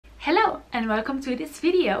Hello and welcome to this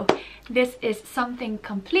video. This is something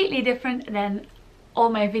completely different than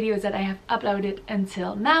all my videos that I have uploaded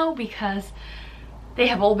until now because they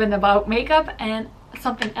have all been about makeup, and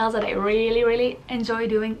something else that I really enjoy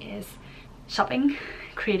doing is shopping,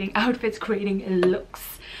 creating outfits, creating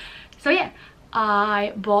looks. So yeah,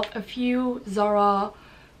 I bought a few Zara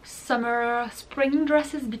summer spring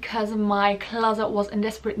dresses because my closet was in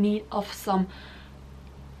desperate need of some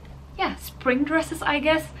spring dresses, I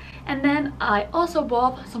guess. And then I also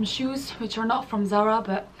bought some shoes which are not from Zara,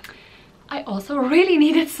 but I also really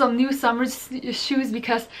needed some new summer shoes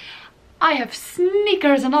because I have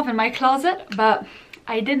sneakers enough in my closet, but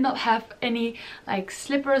I did not have any like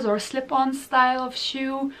slippers or slip-on style of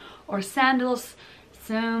shoe or sandals.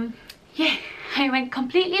 So yeah, I went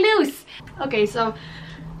completely loose. Okay, so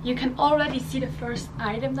you can already see the first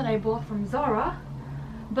item that I bought from Zara,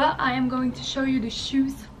 but I am going to show you the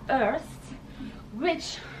shoes first,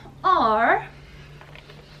 which are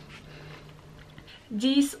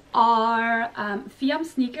these are Fiam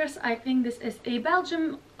sneakers. I think this is a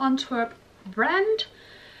Belgium Antwerp brand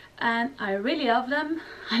and I really love them.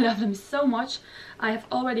 I love them so much. I have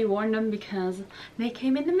already worn them because they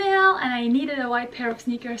came in the mail and I needed a white pair of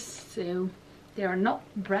sneakers, so they are not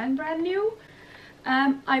brand new.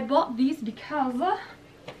 I bought these because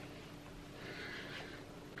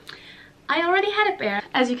I already had a pair.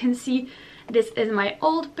 As you can see, this is my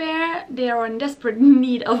old pair. They are in desperate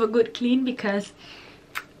need of a good clean because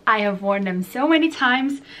I have worn them so many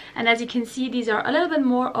times. And as you can see, these are a little bit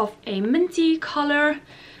more of a minty color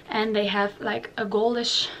and they have like a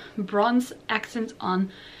goldish bronze accent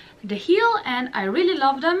on the heel, and I really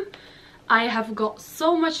love them. I have got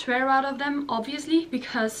so much wear out of them, obviously,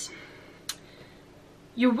 because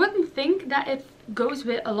you wouldn't think that it goes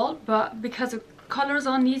with a lot, but because the colors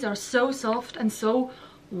on these are so soft and so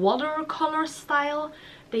watercolor style,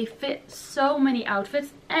 they fit so many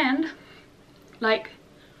outfits, and like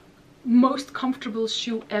most comfortable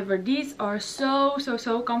shoe ever. These are so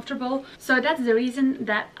comfortable. So that's the reason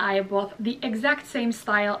that I bought the exact same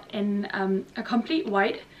style in a complete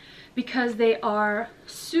white, because they are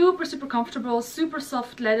super comfortable, super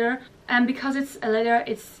soft leather, and because it's a leather,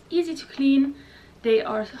 it's easy to clean. They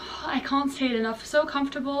are, I can't say it enough, so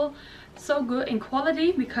comfortable, so good in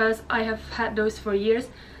quality, because I have had those for years,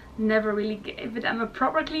 never really gave them a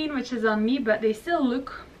proper clean, which is on me, but they still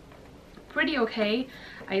look pretty okay.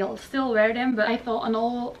 I'll still wear them, but I thought an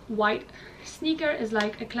all white sneaker is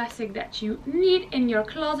like a classic that you need in your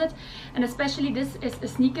closet, and especially this is a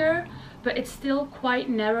sneaker, but it's still quite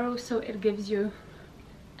narrow, so it gives you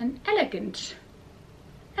an elegant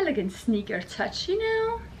sneaker touch, you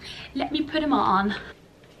know. Let me put them on.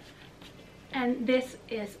 And this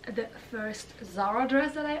is the first Zara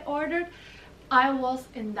dress that I ordered. I was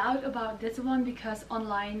in doubt about this one because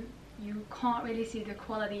online you can't really see the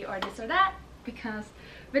quality or this or that, because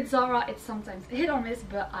with Zara it's sometimes hit or miss,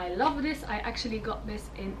 but I love this. I actually got this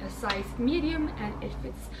in a size medium and it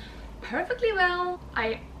fits perfectly well.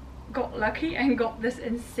 I got lucky and got this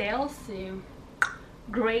in sale, so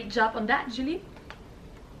great job on that, Julie.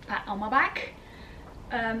 Pat on my back.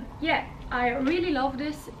 Yeah, I really love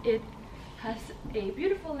this. It has a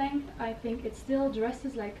beautiful length. I think it still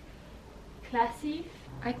dresses like classy.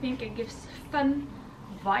 I think it gives fun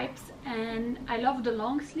vibes, and I love the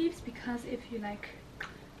long sleeves because if you like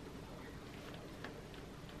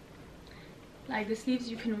the sleeves,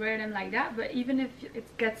 you can wear them like that, but even if it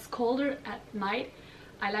gets colder at night,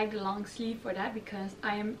 I like the long sleeve for that because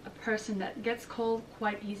I am a person that gets cold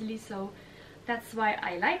quite easily, so that's why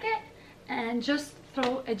I like it. And just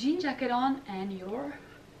throw a jean jacket on and you're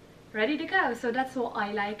ready to go. So that's what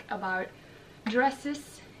I like about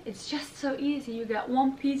dresses. It's just so easy. You get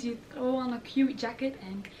one piece, you throw on a cute jacket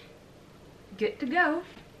and good to go.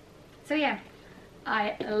 So yeah,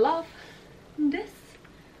 I love this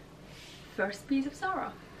first piece of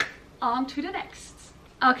Zara. On to the next.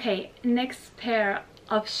 Okay, next pair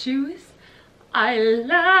of shoes. I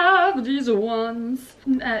love these ones.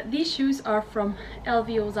 These shoes are from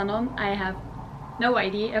LVO Zanon. I have no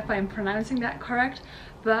idea if I'm pronouncing that correct,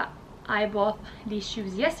 but I bought these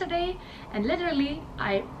shoes yesterday, and literally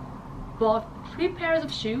I bought 3 pairs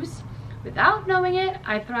of shoes without knowing it.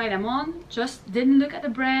 I tried them on, just didn't look at the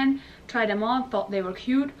brand, tried them on, thought they were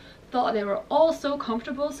cute, thought they were all so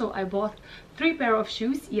comfortable, so I bought 3 pairs of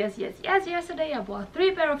shoes. Yes, yesterday I bought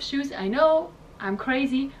 3 pairs of shoes. I know, I'm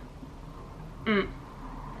crazy.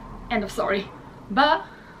 End of story. But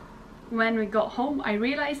when we got home, I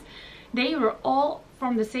realized they were all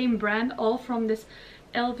from the same brand, all from this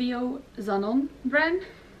LVO Zanon brand.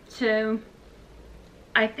 So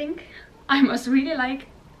I think I must really like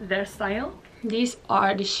their style. these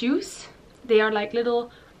are the shoes. They are like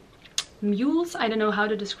little mules, I don't know how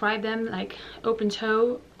to describe them, like open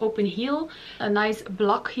toe, open heel, a nice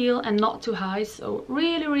block heel and not too high, so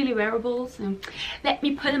really wearable. So let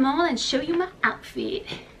me put them on and show you my outfit.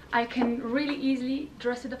 I can really easily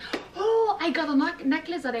dress it up. Oh, I got a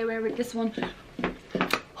necklace that I wear with this one.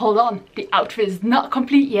 Hold on, the outfit is not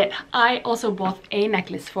complete yet. I also bought a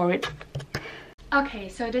necklace for it. Okay,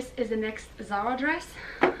 so this is the next Zara dress.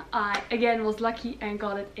 I again was lucky and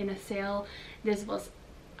got it in a sale. This was,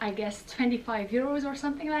 I guess, 25 euros or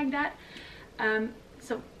something like that.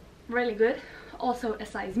 So really good. Also a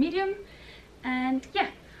size medium, and yeah,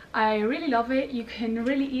 I really love it. You can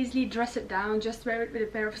really easily dress it down, just wear it with a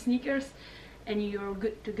pair of sneakers and you're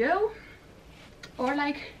good to go. Or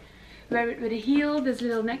like wear it with a heel, this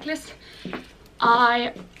little necklace.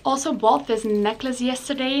 I also bought this necklace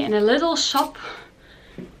yesterday in a little shop.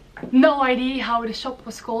 No idea how the shop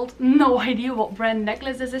was called, no idea what brand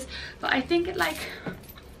necklace this is, but I think it like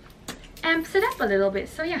amps it up a little bit.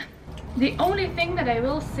 So yeah, the only thing that I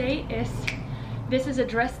will say is this is a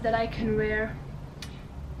dress that I can wear,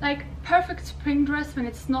 like perfect spring dress when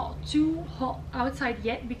it's not too hot outside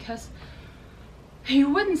yet, because you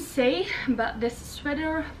wouldn't say, but this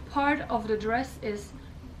sweater part of the dress is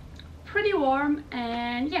pretty warm,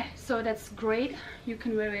 and yeah, so that's great. You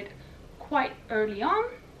can wear it quite early on.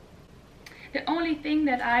 The only thing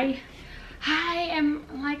that I am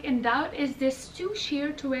like in doubt is this too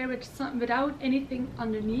sheer to wear it without anything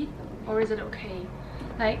underneath, or is it okay?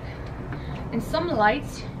 Like in some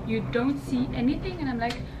lights you don't see anything and I'm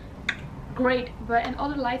like great, but in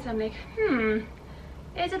other lights I'm like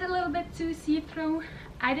is it a little bit too see-through?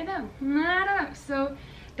 I don't know. So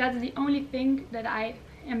that's the only thing that I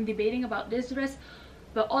am debating about this dress.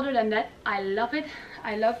 But other than that, I love it.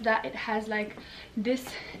 I love that it has like this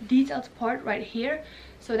detailed part right here,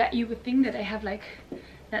 so that you would think that I have like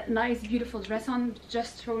that nice beautiful dress on,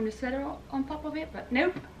 just throwing the sweater on top of it, but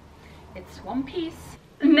nope, it's one piece.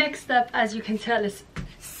 Next up, as you can tell, is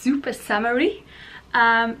super summery.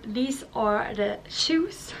 These are the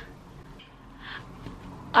shoes.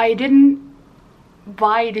 I didn't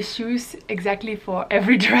buy the shoes exactly for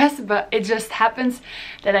every dress, but it just happens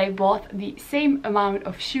that I bought the same amount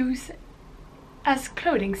of shoes as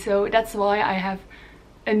clothing, so that's why I have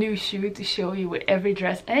a new shoe to show you with every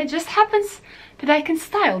dress, and it just happens that I can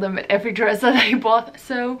style them with every dress that I bought,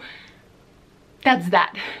 so that's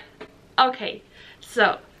that. Okay,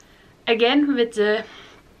 so again with the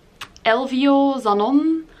Elvio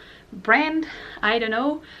Zanon brand, I don't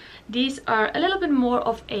know. These are a little bit more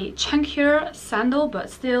of a chunkier sandal, but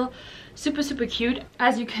still super cute.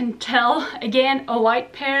 As you can tell, again a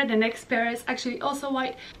white pair. The next pair is actually also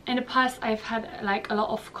white. In the past I've had like a lot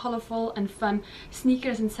of colorful and fun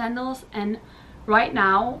sneakers and sandals, and right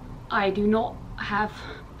now I do not have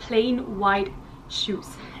plain white shoes,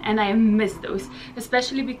 and I miss those,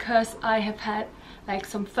 especially because I have had like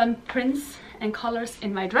some fun prints and colors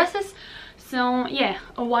in my dresses. So yeah,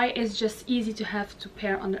 a white is just easy to have to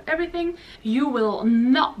pair under everything. You will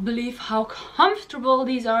not believe how comfortable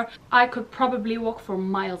these are. I could probably walk for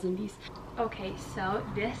miles in these. Okay, so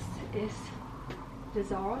this is the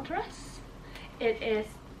Zara dress. It is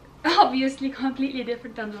obviously completely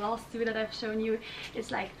different than the last two that I've shown you.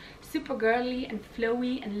 It's like super girly and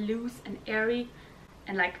flowy and loose and airy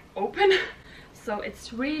and like open. So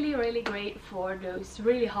it's really great for those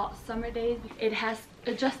really hot summer days. It has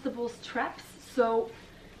adjustable straps, so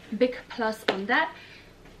big plus on that.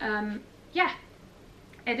 Yeah,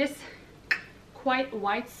 it is quite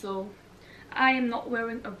wide, so I am not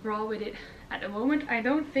wearing a bra with it at the moment. I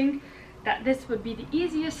don't think that this would be the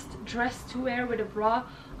easiest dress to wear with a bra.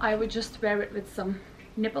 I would just wear it with some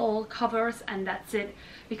nipple covers and that's it,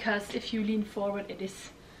 because if you lean forward it is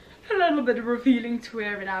a little bit revealing to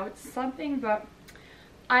wear without something, but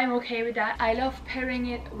I'm okay with that. I love pairing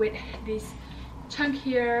it with this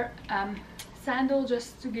chunkier sandal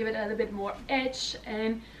just to give it a little bit more edge.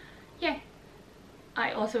 And yeah,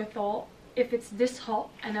 I also thought if it's this hot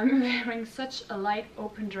and I'm wearing such a light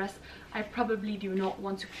open dress, I probably do not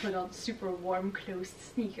want to put on super warm closed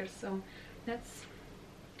sneakers. So that's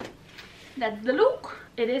the look.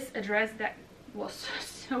 It is a dress that was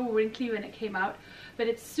so wrinkly when it came out, but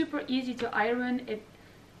it's super easy to iron. It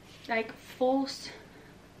like falls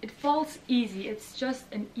easy. It's just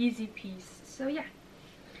an easy piece. So yeah,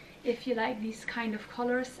 if you like these kind of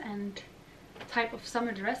colors and type of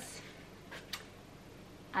summer dress,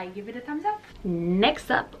 I give it a thumbs up. Next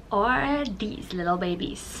up are these little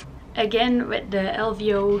babies. Again with the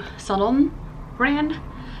Elvio Salon brand.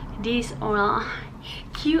 These are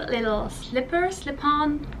cute little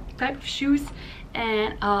slip-on type of shoes,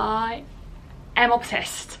 and I am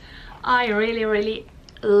obsessed. I really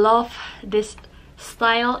love this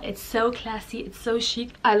style. It's so classy, it's so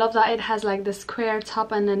chic. I love that it has like the square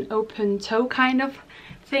top and an open toe kind of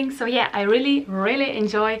thing. So yeah, I really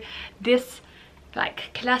enjoy this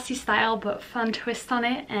like classy style but fun twist on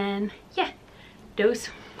it. And yeah, those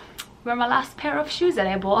were my last pair of shoes that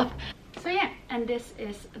I bought. So yeah, and this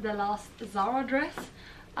is the last Zara dress.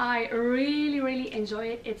 I really enjoy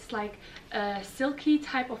it. It's like a silky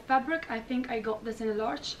type of fabric. I think I got this in a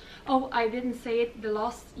large. Oh, I didn't say it, the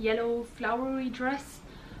last yellow flowery dress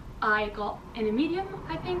I got in a medium,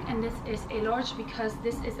 I think, and this is a large because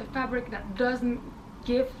this is a fabric that doesn't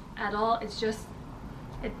give at all. It's just,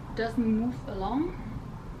 it doesn't move along.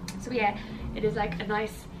 So yeah, it is like a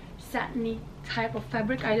nice satiny type of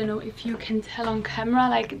fabric. I don't know if you can tell on camera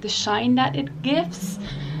like the shine that it gives.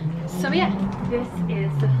 So yeah, this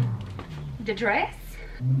is the dress.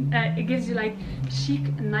 It gives you like chic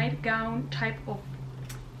nightgown type of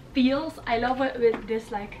feels. I love it with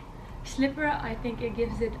this like slipper. I think it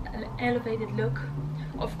gives it an elevated look.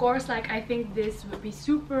 Of course, like I think this would be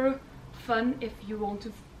super fun if you want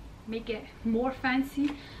to make it more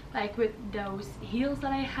fancy, like with those heels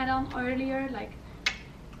that I had on earlier. Like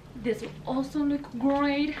this would also look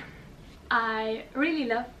great. I really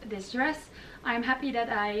love this dress. I'm happy that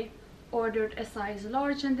I ordered a size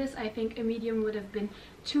large in this. I think a medium would have been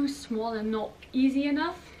too small and not easy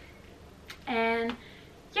enough. And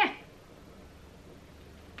yeah,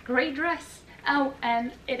 great dress. Oh,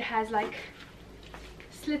 and it has like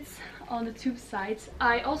slits on the two sides.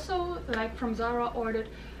 I also, like from Zara, ordered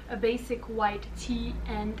a basic white tee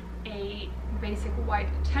and a basic white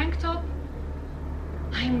tank top.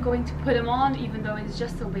 I'm going to put them on even though it's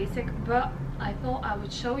just so basic, but I thought I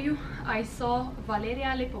would show you. I saw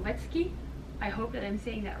Valeria Lipovetsky, I hope that I'm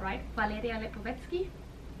saying that right, Valeria Lipovetsky,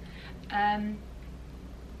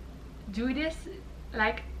 do this.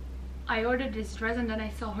 Like, I ordered this dress and then I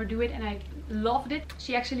saw her do it and I loved it.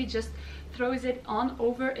 She actually just throws it on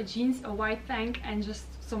over a jeans, a white tank and just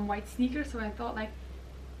some white sneakers. So I thought like,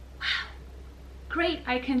 wow, great,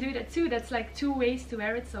 I can do that too. That's like 2 ways to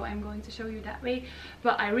wear it, so I'm going to show you that way.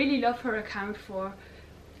 But I really love her account for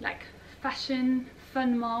like fashion,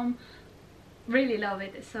 fun mom, really love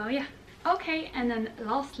it. So yeah. Okay, and then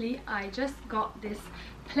lastly I just got this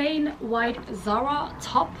plain white Zara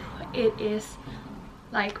top. It is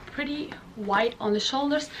like pretty white on the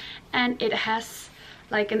shoulders and it has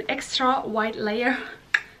like an extra white layer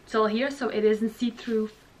till here, so it isn't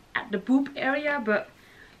see-through at the boob area, but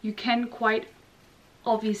you can quite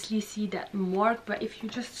obviously see that mark. But if you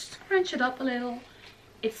just scrunch it up a little,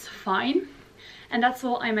 it's fine. And that's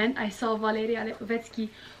all I meant. I saw Valeria Lipovetsky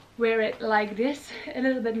wear it like this, a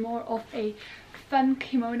little bit more of a fun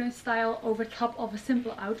kimono style over top of a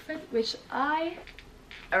simple outfit, which I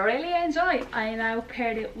really enjoy. I now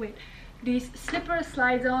paired it with these slipper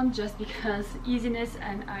slides on just because easiness,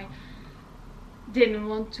 and I didn't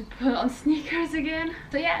want to put on sneakers again.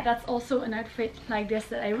 So yeah, that's also an outfit like this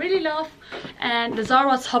that I really love. And the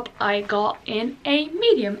Zara top I got in a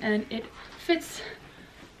medium and it fits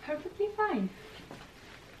perfectly fine.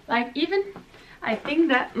 Like, even I think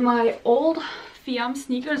that my old Fiam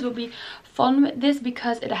sneakers will be fun with this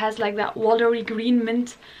because it has like that watery green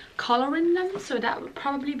mint color in them, so that would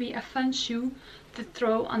probably be a fun shoe to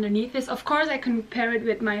throw underneath this. Of course I can pair it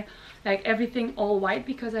with my like everything all white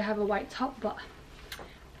because I have a white top, but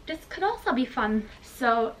this could also be fun.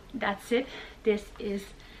 So that's it. This is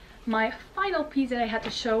my final piece that I had to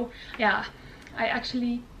show. Yeah, I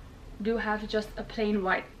actually do have just a plain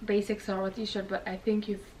white basic Zara t-shirt, but I think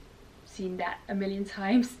you've seen that a million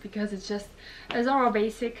times because it's just a Zara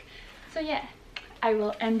basic. So yeah, I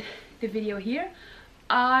will end the video here.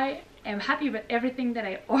 I am happy with everything that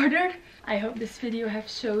I ordered. I hope this video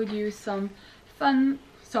has showed you some fun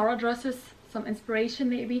Zara dresses, some inspiration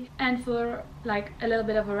maybe, and for like a little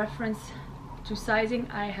bit of a reference to sizing,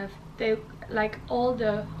 I have like all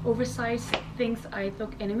the oversized things I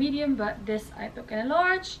took in a medium, but this I took in a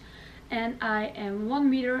large, and I am 1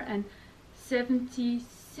 meter and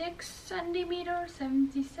 76 centimeters,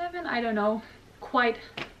 77, I don't know, quite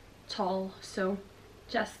tall, so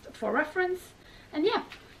just for reference. And yeah,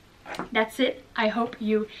 that's it. I hope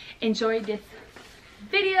you enjoyed this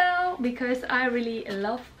video because I really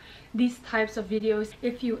love these types of videos.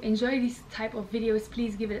 If you enjoy these type of videos,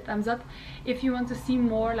 please give it a thumbs up. If you want to see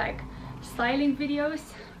more like styling videos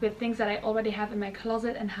with things that I already have in my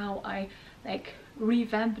closet and how I like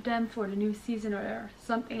revamp them for the new season or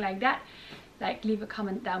something like that, like leave a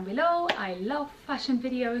comment down below. I love fashion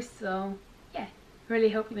videos, so yeah, really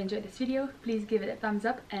hope you enjoyed this video. Please give it a thumbs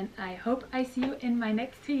up and I hope I see you in my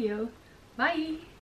next video. Bye!